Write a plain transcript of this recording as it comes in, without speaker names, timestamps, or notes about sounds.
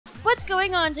What's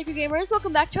going on, Jkrew gamers?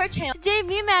 Welcome back to our channel. Today,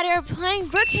 me and Maddy are playing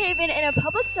Brookhaven in a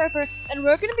public server, and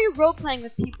we're gonna be role-playing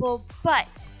with people,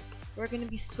 but we're gonna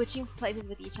be switching places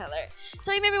with each other.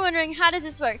 So you may be wondering, how does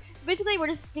this work? So basically, we're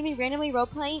just gonna be randomly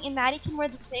role-playing, and Maddy can wear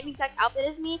the same exact outfit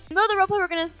as me. In the middle of the roleplay, we're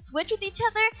gonna switch with each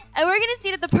other, and we're gonna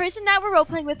see that the person that we're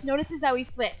role-playing with notices that we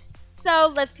switched.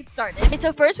 So let's get started. Okay,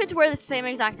 so first we have to wear the same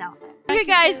exact outfit. Okay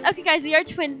guys, we are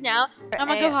twins now. I'm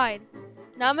gonna go hide.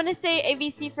 Now I'm gonna say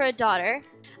ABC for a daughter.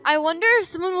 I wonder if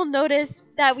someone will notice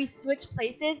that we switch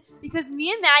places because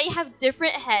me and Maddy have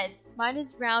different heads. Mine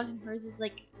is round and hers is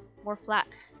like more flat.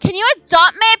 Can you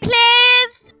adopt me,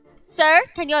 please? Sir,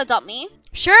 can you adopt me?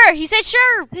 Sure, he said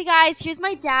sure. Hey guys, here's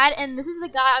my dad, and this is the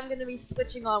guy I'm gonna be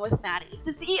switching on with Maddy.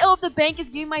 The CEO of the bank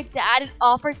is giving my dad an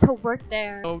offer to work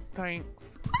there. Oh,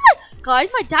 thanks. Guys,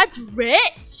 my dad's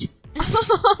rich.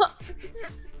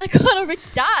 I got a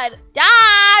rich dad.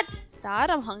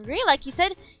 Dad, I'm hungry. Like he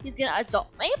said, he's gonna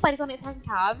adopt me, but he's only taking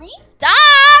care of me.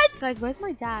 Dad! Guys, where's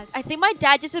my dad? I think my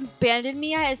dad just abandoned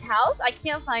me at his house. I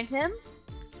can't find him.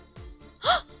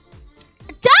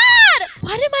 Dad!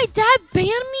 Why did my dad ban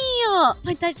me?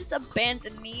 My dad just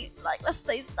abandoned me. Like, that's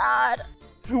so sad.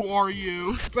 Who are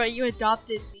you? Bro, you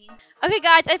adopted me. Okay,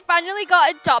 guys, I finally got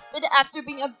adopted after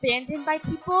being abandoned by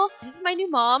people. This is my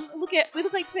new mom. We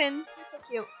look like twins. We're so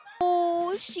cute.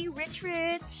 Oh, she rich.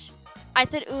 I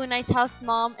said, ooh, nice house,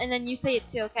 mom. And then you say it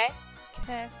too, okay?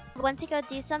 Okay. Want to go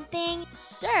do something?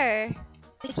 Sure.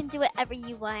 We can do whatever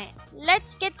you want.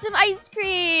 Let's get some ice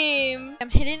cream. I'm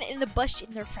hidden in the bush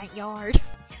in their front yard.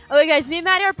 Okay, guys, me and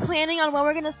Maddy are planning on when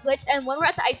we're going to switch. And when we're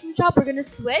at the ice cream shop, we're going to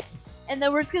switch. And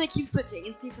then we're just going to keep switching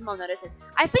and see if the mom notices.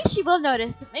 I think she will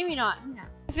notice. Maybe not. Who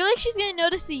knows? I feel like she's gonna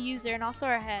notice the user and also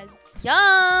our heads.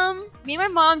 Yum. Me and my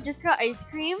mom just got ice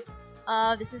cream.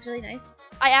 This is really nice.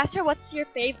 I asked her, what's your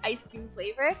fave ice cream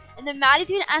flavor? And then Maddy's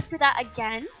going to ask her that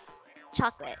again.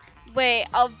 Chocolate. Wait,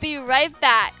 I'll be right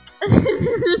back.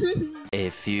 A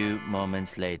few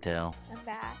moments later. I'm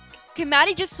back. Okay,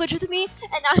 Maddy just switched with me,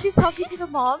 and now she's talking to the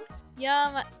mom.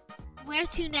 Yum. Where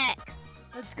to next?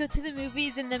 Let's go to the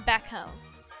movies and then back home.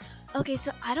 Okay,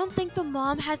 so I don't think the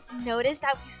mom has noticed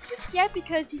that we switched yet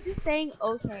because she's just saying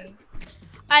okay.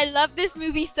 I love this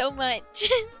movie so much.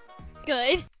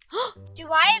 Good. Do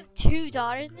I have 2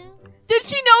 daughters now? Did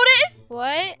she notice?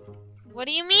 What? What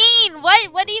do you mean?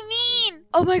 What do you mean?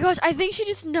 Oh my gosh, I think she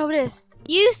just noticed.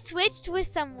 You switched with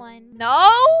someone. No?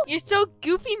 You're so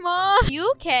goofy, Mom. You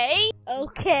okay?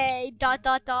 Okay, ...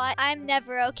 I'm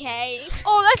never okay.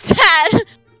 Oh, that's sad.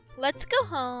 Let's go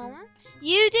home.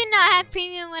 You did not have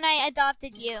premium when I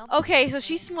adopted you. Okay, so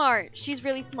she's smart. She's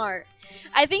really smart.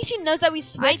 I think she knows that we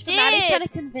switched, but Maddy's trying to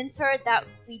convince her that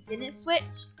we didn't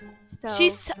switch. So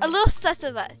She's a little sus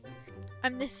of us.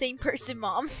 I'm the same person,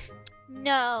 Mom.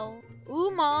 No.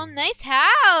 Ooh, Mom, nice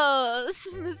house.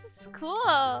 This is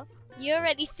cool. You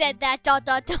already said that ...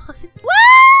 What?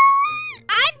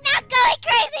 I'm not going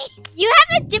crazy. You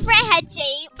have a different head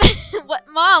shape. What,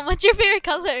 Mom? What's your favorite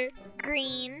color?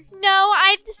 Green. No,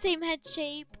 I have the same head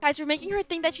shape. guys, we're making her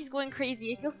think that she's going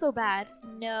crazy. I feel so bad.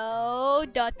 No, ...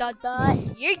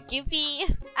 You're goofy.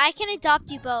 I can adopt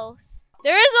you both.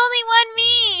 There is only one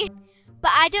me.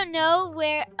 But I don't know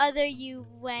where other you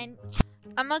went.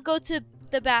 I'm gonna go to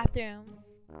the bathroom.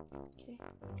 Okay.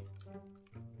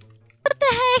 What the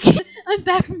heck? I'm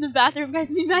back from the bathroom,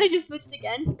 guys. Me and Maddy just switched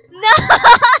again. No!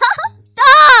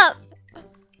 Stop!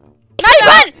 Maddy,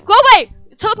 run! Go away!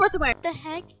 Teleport somewhere. What the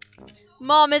heck?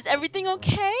 Mom, is everything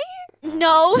okay?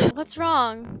 No. What's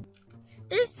wrong?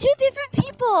 There's 2 different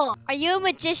people. Are you a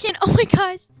magician? Oh my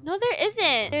gosh. No, there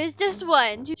isn't. There's just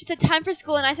one. She said time for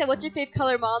school, and I said, what's your favorite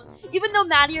color, Mom? Even though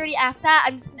Maddy already asked that,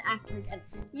 I'm just gonna ask her again.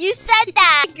 You said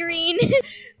that. Green.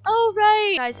 Oh,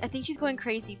 right. Guys, I think she's going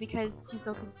crazy because she's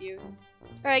so confused.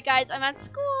 Alright, guys, I'm at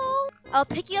school. I'll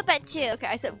pick you up at 2. Okay,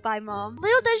 I said bye, Mom.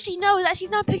 Little does she know that she's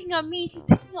not picking on me. She's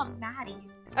picking on Maddy.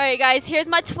 Alright, guys, here's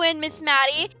my twin, Miss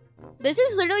Maddy. This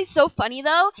is literally so funny,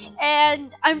 though.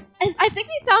 And I think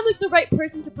we found, like, the right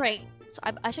person to prank. So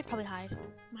I should probably hide.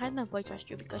 I'm hiding in the boys'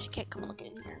 restroom because she can't come look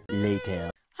in here. Later.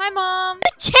 Hi, Mom.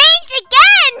 Change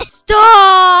again!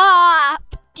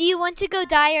 Stop! Do you want to go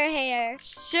dye your hair?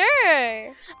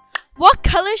 Sure. What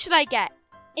color should I get?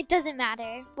 It doesn't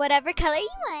matter. Whatever color you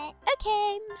want.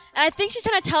 Okay. And I think she's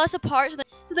trying to tell us apart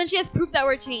so then she has proof that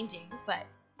we're changing. But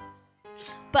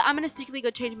I'm going to secretly go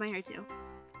change my hair, too.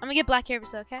 I'm gonna get black hair,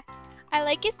 so okay? I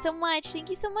like it so much.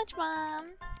 Thank you so much,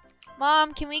 Mom.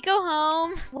 Mom, can we go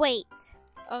home? Wait.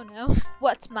 Oh, no.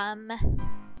 What's Mom?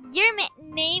 Your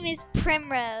name is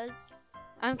Primrose.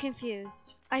 I'm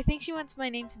confused. I think she wants my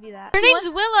name to be that. Her Her name's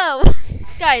name's Willow.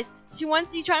 Guys,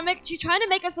 she's trying to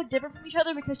make us look different from each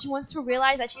other because she wants to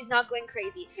realize that she's not going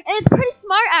crazy. And it's pretty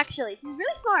smart, actually. She's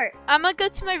really smart. I'm gonna go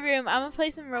to my room. I'm gonna play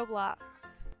some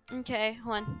Roblox. Okay,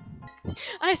 hold on.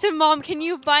 I said, Mom, can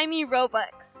you buy me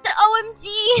Robux?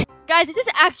 OMG! Guys, this is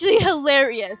actually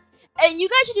hilarious. And you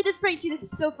guys should do this prank too. This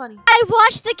is so funny. I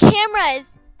watched the cameras.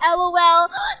 LOL.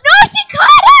 No, she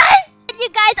caught us! You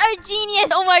guys are genius.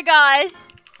 Oh my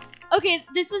gosh. Okay,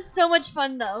 this was so much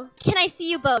fun though. Can I see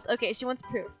you both? Okay, she wants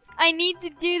proof. I need to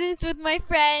do this with my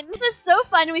friends. This was so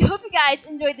fun, and we hope you guys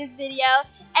enjoyed this video.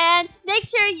 And make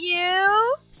sure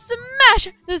you Smash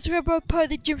the subscribe button, part of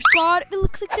the Jkrew squad. If it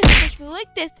looks like this, smash me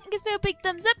like this, and give me a big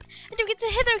thumbs up. And don't forget to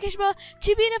hit the notification bell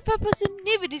to be enough for posting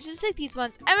new videos just like these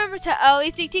ones. And remember to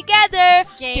always stick together.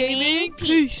 gaming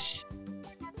peace. Peace.